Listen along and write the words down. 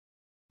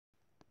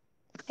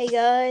Hey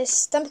guys,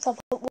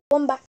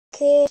 Stampy1 back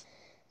here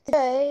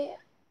today.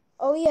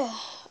 Oh yeah,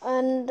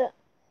 and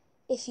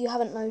if you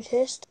haven't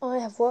noticed, I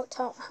have worked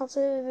out how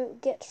to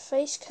get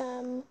face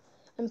cam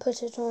and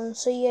put it on.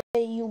 So yeah,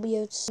 you'll be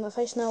able to see my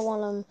face now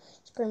while I'm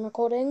screen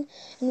recording.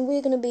 And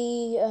we're going to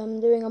be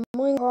doing a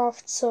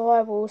Minecraft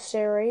survival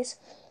series.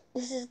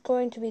 This is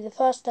going to be the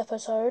first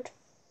episode.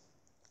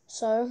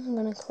 So I'm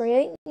going to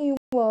create a new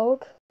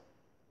world.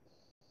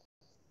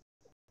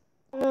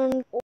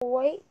 And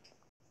wait.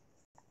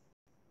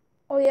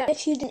 Oh yeah,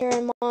 if you didn't hear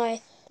in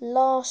my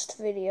last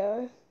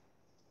video,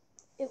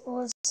 it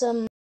was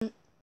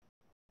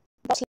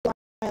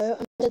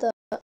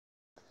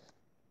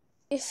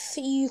if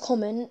you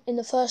comment in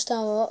the first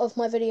hour of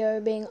my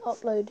video being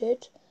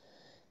uploaded,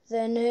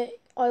 then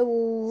I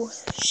will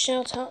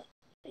shout out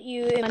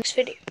you in my next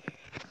video.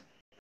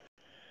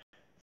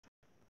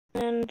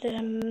 And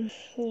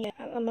yeah,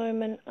 at the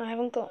moment I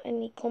haven't got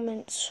any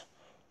comments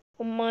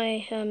on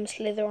my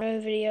Slither.io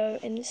video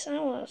in this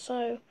hour,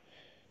 so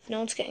no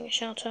one's getting a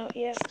shout out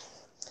yet.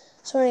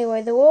 So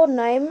anyway, the world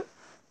name,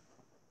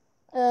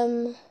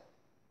 you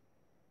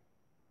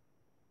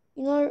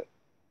know,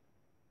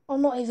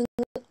 I'm not even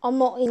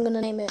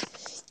gonna name it.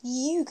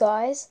 You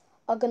guys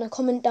are gonna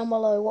comment down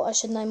below what I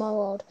should name my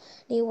world.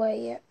 Anyway,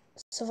 yeah,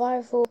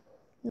 survival,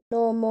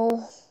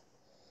 normal,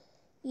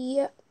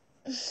 yep,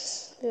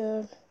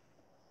 good,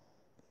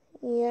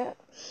 yep,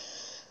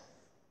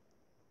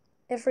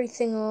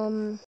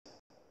 everything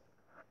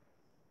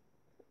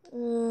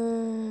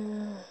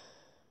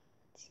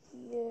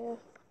yeah,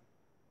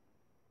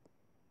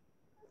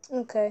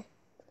 okay.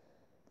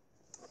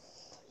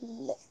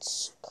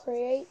 Let's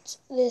create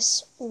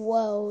this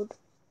world.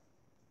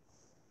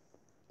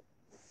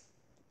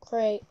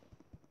 Create.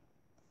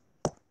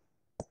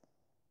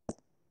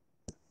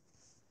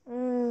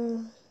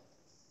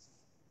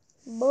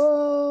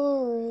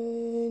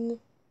 Boring.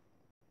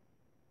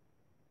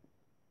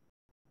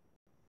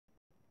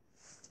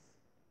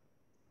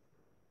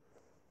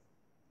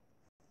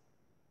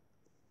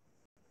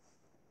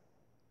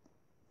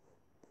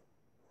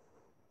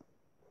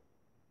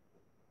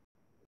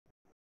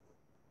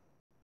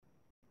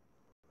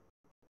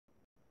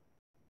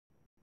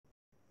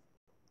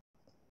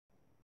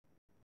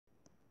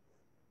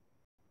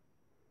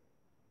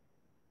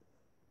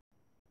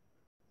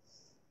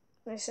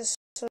 This is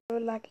so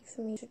laggy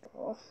for me to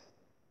draw.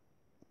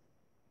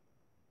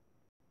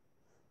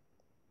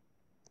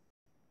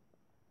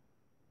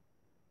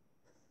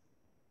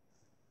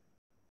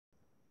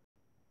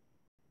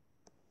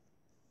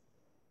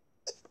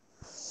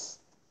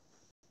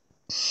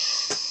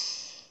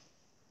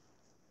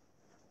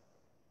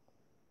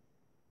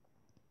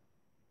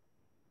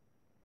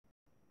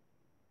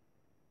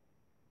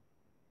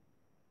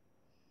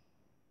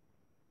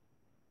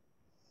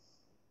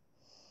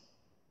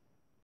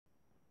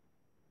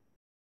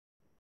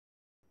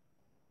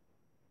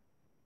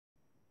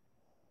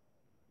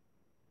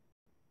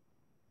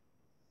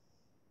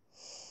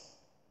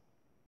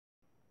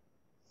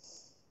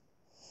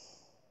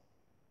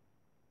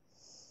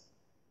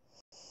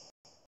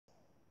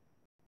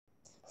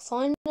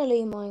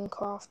 Finally,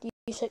 Minecraft,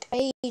 you took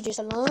ages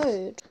to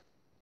load.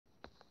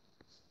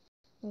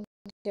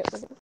 Get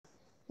rid of it.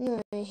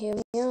 Anyway, here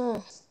we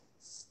are.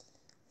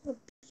 What a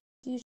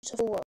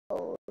beautiful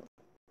world.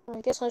 I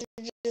guess I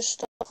should just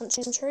start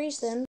punching some trees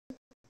then.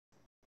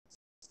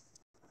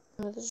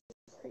 Oh, there's a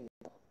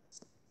creeper.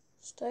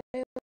 Stay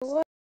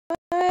away!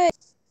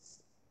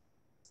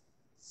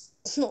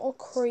 It's not a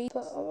creeper.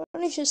 I've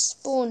only just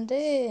spawned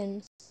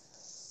in.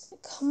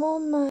 Come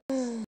on,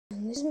 man.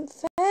 This isn't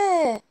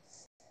fair.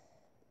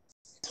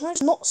 Can I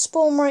just not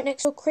spawn right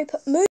next to a creeper?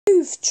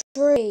 Move,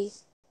 tree!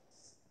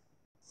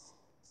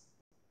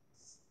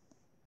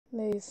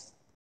 Move.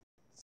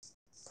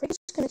 Creeper's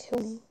gonna kill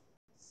me.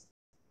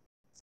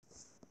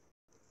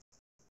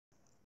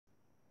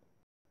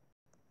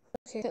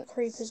 Okay, that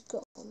creeper's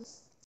gone.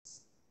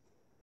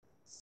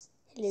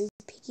 Hello,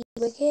 piggy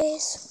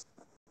wiggies.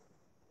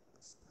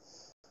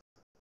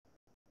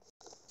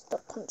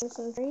 Stop punching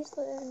some trees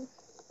then.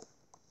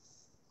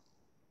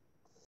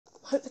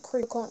 I hope the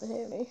creeper can't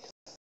hear me.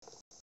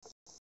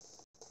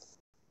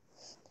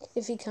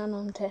 If he can,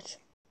 I'm dead.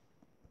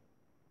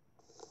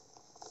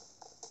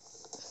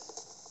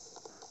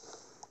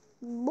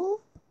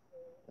 Boop.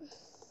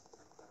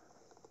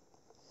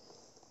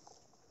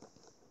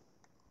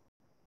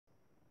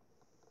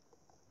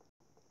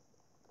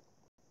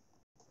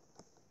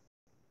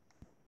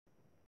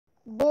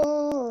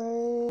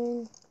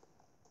 Boring.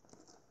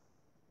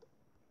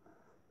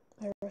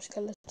 Iron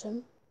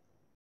skeleton.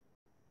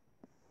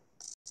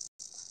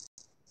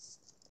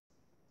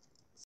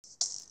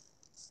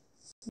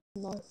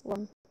 No,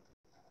 run.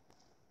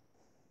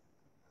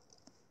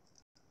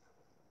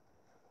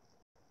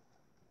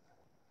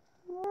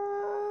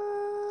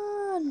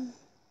 Run!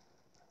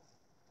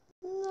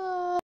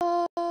 No!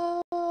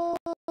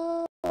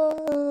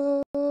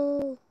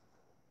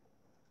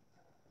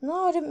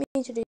 No, I didn't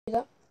mean to do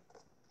that.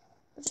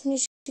 I just need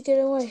you to get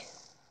away.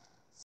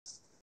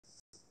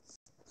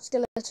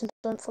 Skeleton,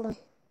 don't follow me.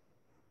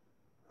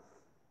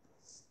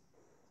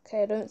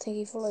 Okay, I don't think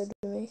he followed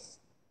me.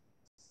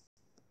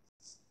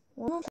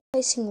 Why am I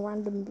placing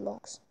random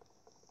blocks?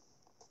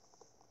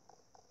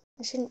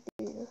 I shouldn't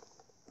do that.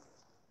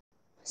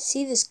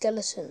 See the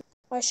skeleton.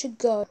 I should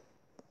go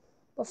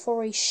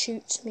before he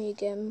shoots me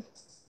again.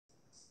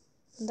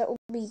 And that would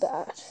be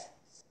bad.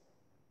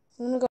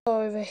 I'm gonna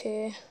go over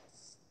here.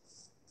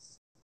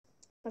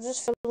 I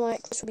just feel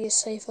like this would be a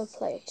safer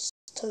place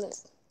to live.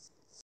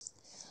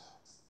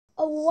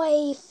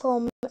 Away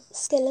from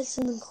skeletons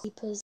and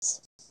creepers.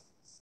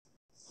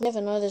 You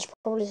never know, there's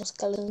probably some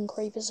skeletons and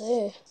creepers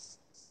here.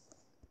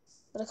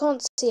 But I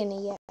can't see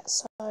any yet,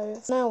 so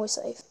for now we're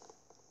safe.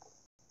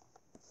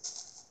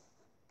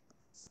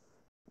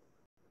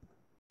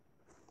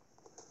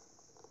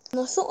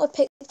 And I thought I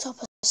picked up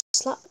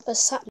a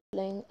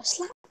sapling. A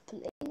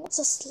slapling? What's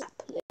a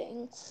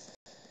slapling?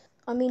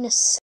 I mean a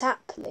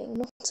sapling,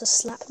 not a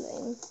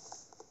slapling.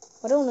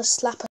 I don't want to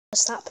slap a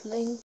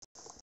sapling.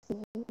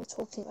 What are you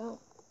talking about?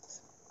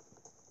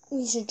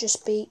 You should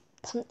just be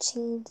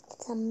punching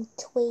some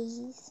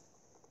trees.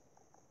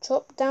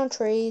 Chop down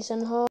trees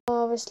and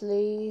harvest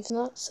leaves.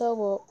 That's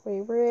what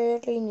we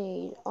really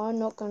need. I'm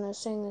not going to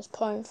sing this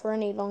poem for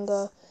any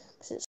longer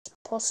because it's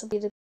possibly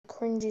the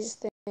cringiest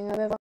thing I've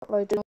ever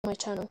uploaded on my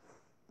channel.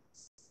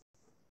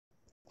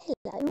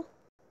 Hello.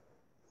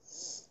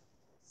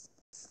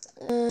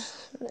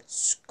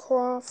 Let's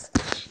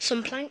craft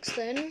some planks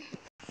then.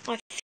 I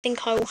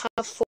think I will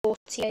have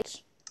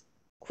 48.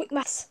 Quick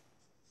maths.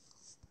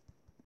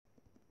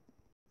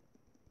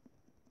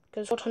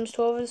 Because 4 times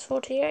 12 is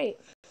 48.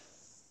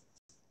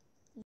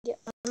 Yeah,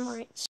 I'm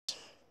right.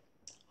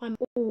 I'm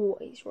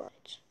always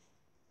right.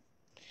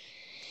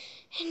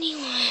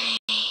 Anyway.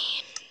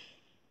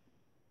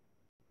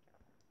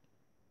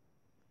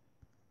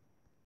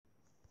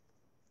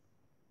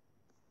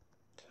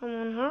 Come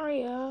on,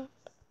 hurry up.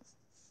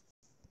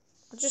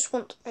 I just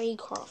want a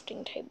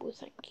crafting table,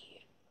 thank you.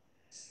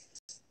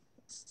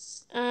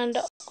 And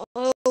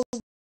I'll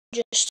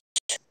just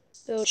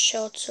build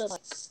shelter,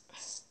 like...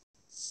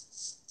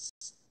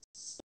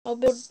 I'll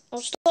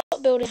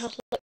start building a house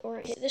like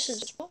right here. This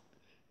is a spot.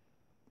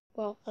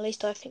 Well, at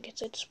least I think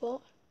it's a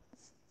spot.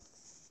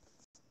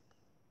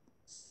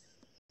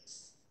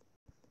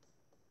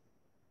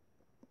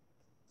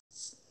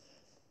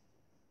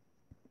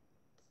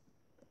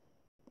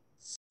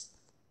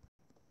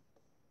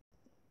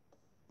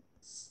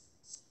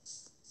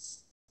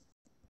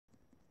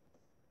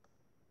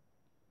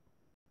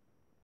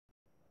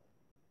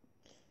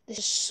 This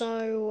is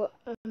so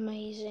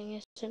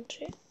amazing, isn't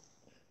it?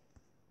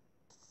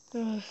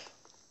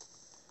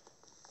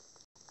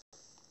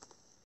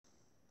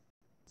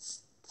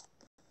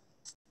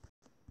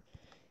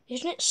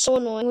 Isn't it so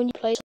annoying when you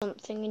play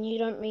something and you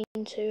don't mean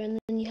to, and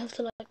then you have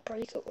to like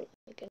break it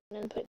again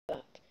and then put it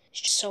back?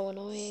 It's just so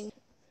annoying.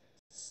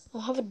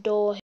 I'll have a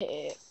door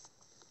here.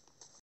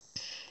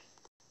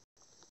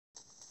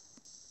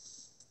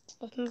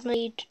 I've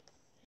made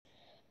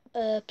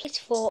a place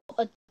for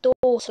a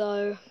door,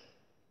 so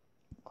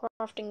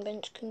crafting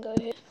bench can go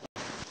here.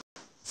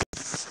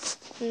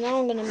 And now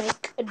I'm gonna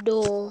make a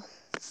door.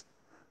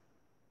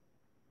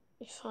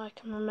 If I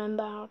can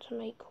remember how to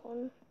make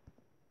one.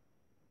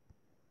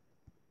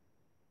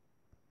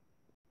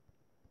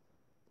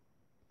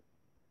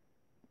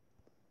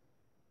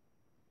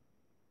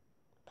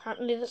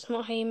 Apparently that's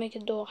not how you make a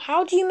door.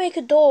 How do you make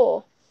a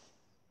door?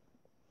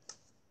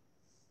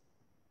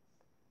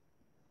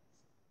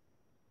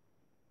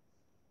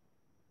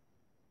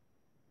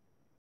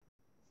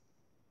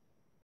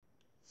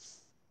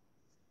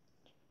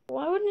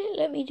 Why wouldn't it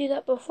let me do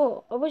that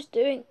before? I was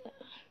doing that.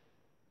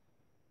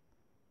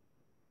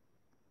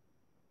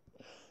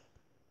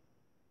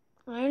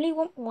 I only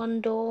want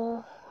one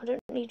door. I don't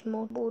need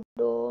multiple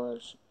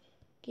doors.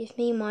 Give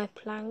me my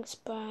planks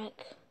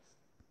back.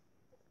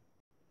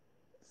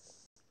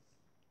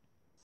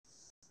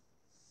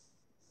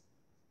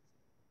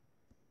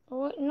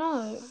 Oh wait,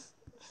 no.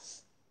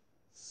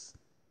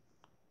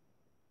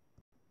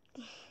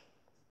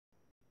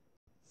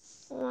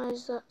 Why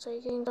is that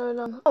taking so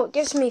long? Oh, it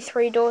gives me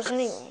 3 doors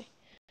anyway.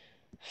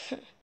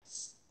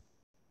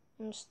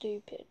 I'm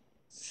stupid.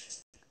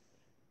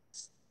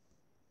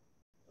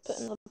 Put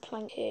another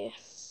plank here.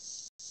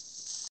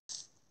 So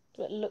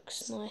it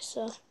looks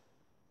nicer.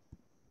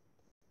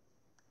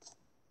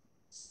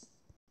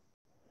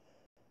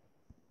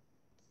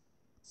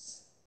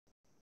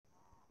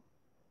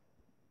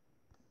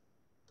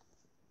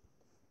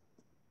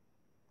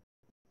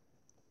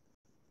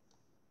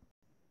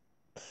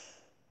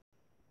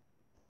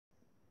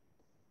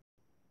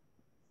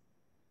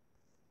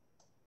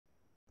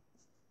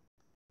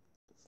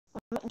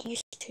 I'm not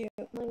used to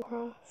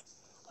Minecraft.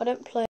 I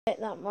don't play it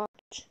that much.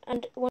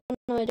 And when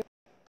I do,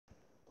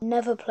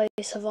 never play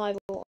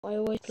survival. I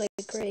always play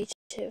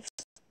creative.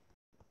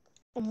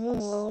 And one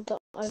world that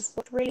I've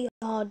worked really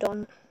hard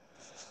on,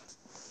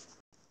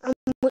 and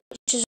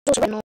which is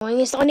also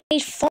annoying, is that I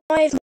need 5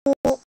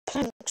 more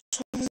planks.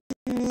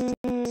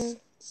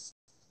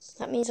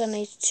 That means I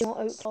need 2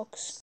 more oak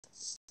logs.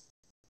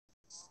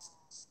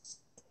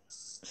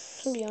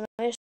 To be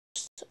honest,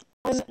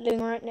 I I'm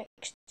living right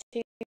next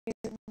to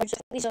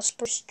these are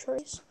spruce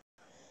trees.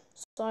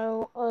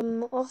 So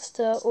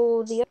after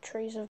all the oak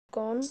trees have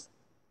gone,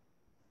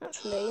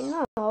 actually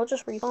no, I'll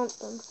just replant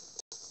them.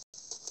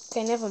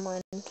 Okay, never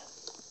mind.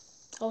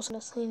 I wasn't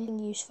gonna say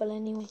anything useful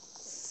anyway.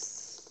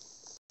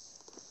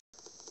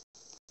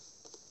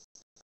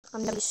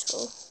 I'm never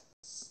useful.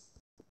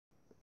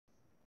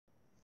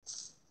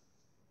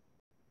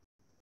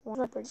 Why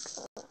did I break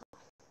that?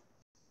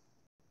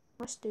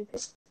 Am I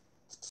stupid?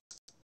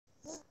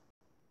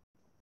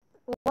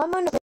 Why am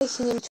I not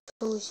making any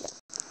tools yet?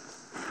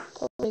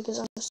 Probably because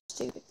I'm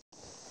stupid.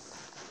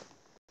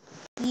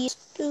 Yes,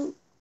 stupid.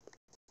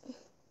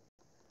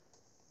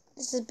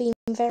 This has been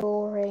very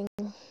boring.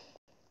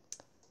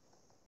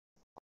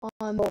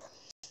 I'm bored.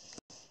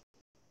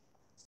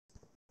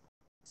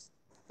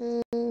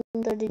 And I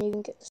didn't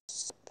even get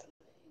this.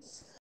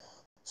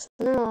 So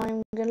now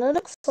I'm gonna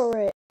look for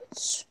it.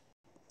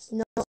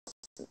 No,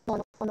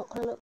 I'm not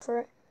gonna look for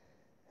it.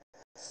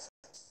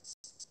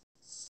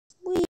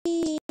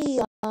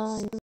 I'm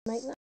gonna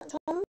make that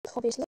jump,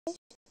 obviously.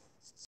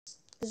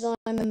 Because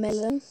I'm a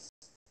melon.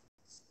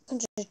 I can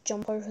just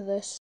jump over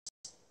this.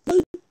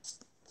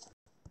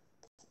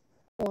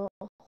 Or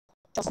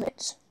jump on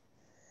it.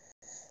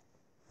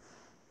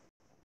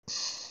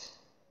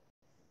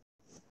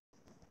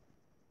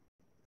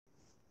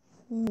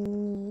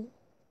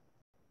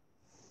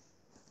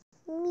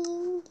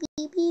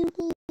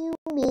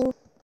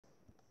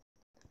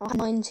 I have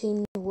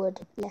 19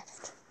 wood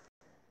left.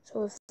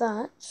 So with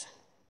that,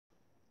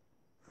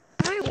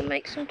 I will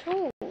make some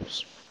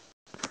tools.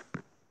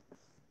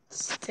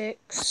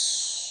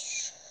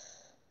 Sticks.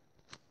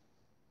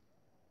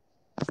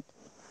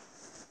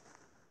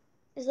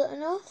 Is that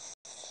enough?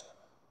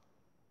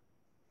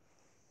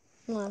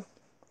 No,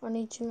 I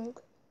need to make.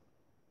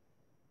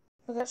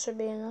 Well, that should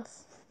be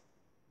enough.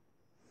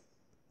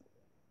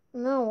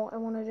 Now what I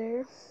want to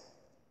do,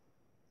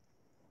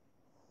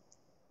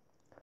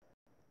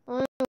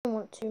 I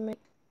want to make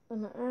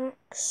an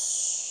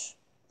axe.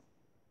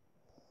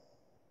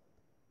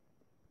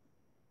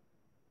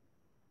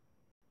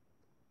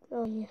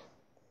 Oh yeah,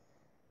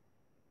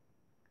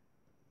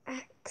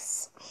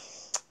 axe.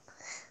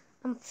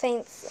 I'm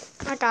fancy.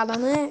 I got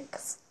an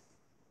axe.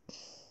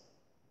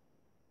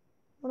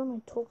 What am I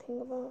talking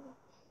about?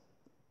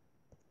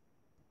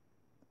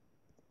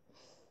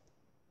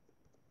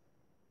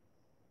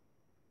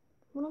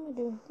 What am I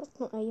doing? That's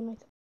not how you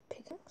make a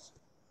pickaxe.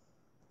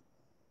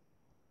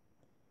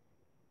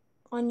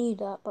 I knew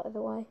that, by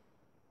the way.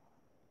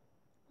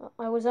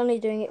 I was only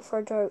doing it for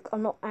a joke.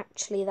 I'm not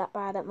actually that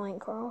bad at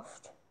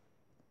Minecraft.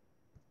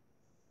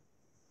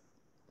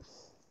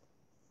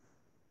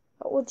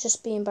 That would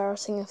just be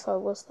embarrassing if I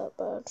was that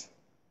bad.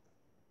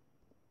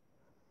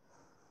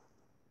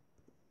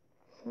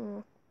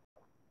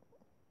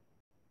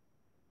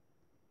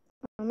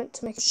 I meant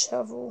to make a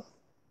shovel.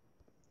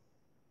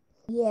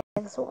 Yeah,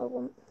 that's what I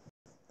want.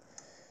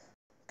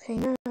 Okay,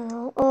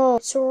 now. Oh,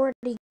 it's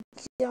already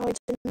night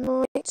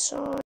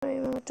time.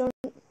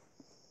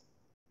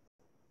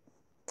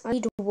 I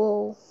need a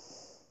wall.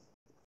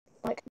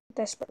 Like,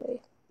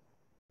 desperately.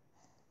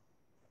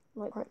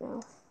 Like, right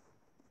now.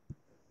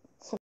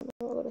 Oh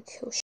no, I gotta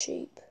kill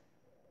sheep.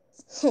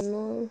 Oh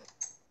no.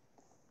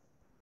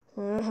 I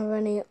don't have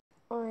any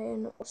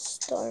iron or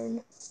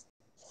stone,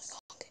 so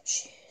I can't get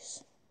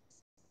shears.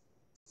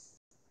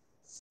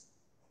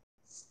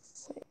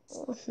 Wait,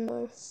 oh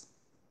no.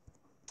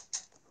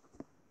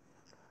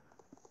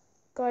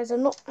 Guys,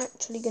 I'm not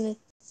actually gonna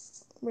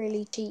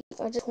really cheat.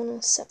 I just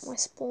want to set my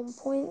spawn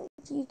point.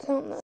 You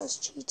count that as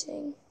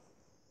cheating.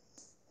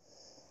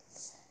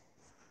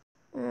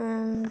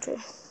 And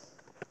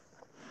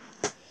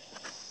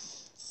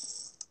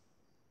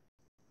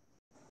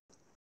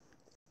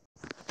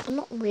I'm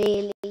not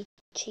really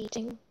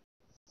cheating.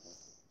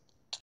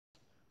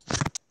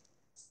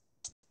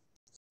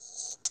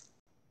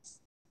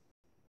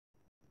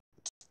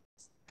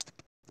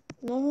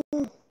 No.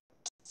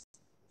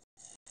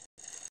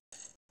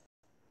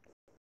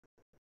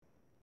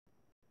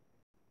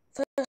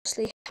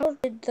 Firstly, how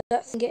did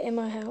that thing get in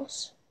my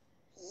house?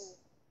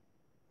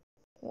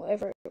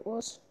 Whatever it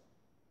was.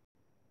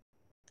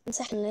 And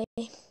secondly,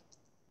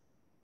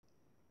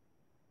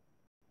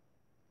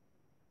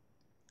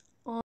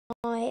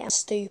 I am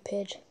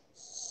stupid.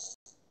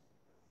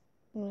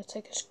 I'm going to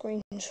take a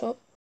screenshot.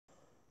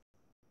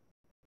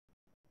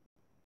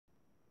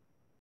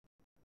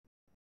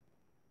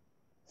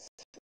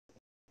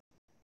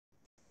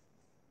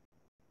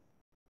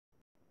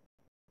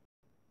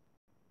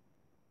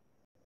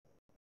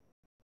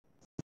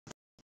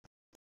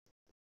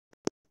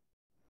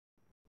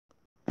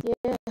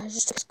 Yeah, I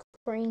just took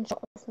a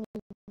screenshot of me.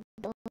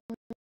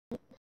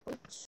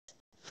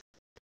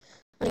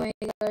 Anyway,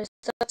 guys,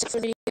 that's it for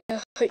the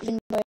video. Hope you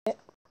enjoyed it.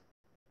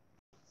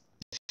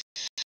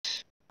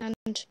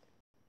 And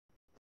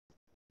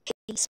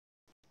peace.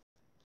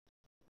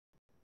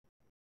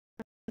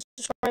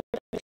 Subscribe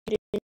if you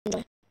did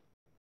enjoy.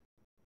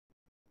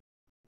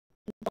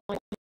 Bye.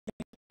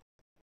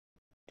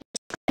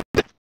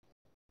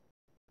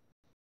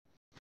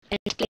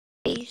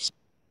 please.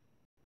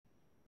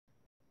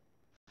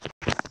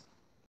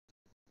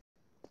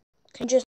 Can you just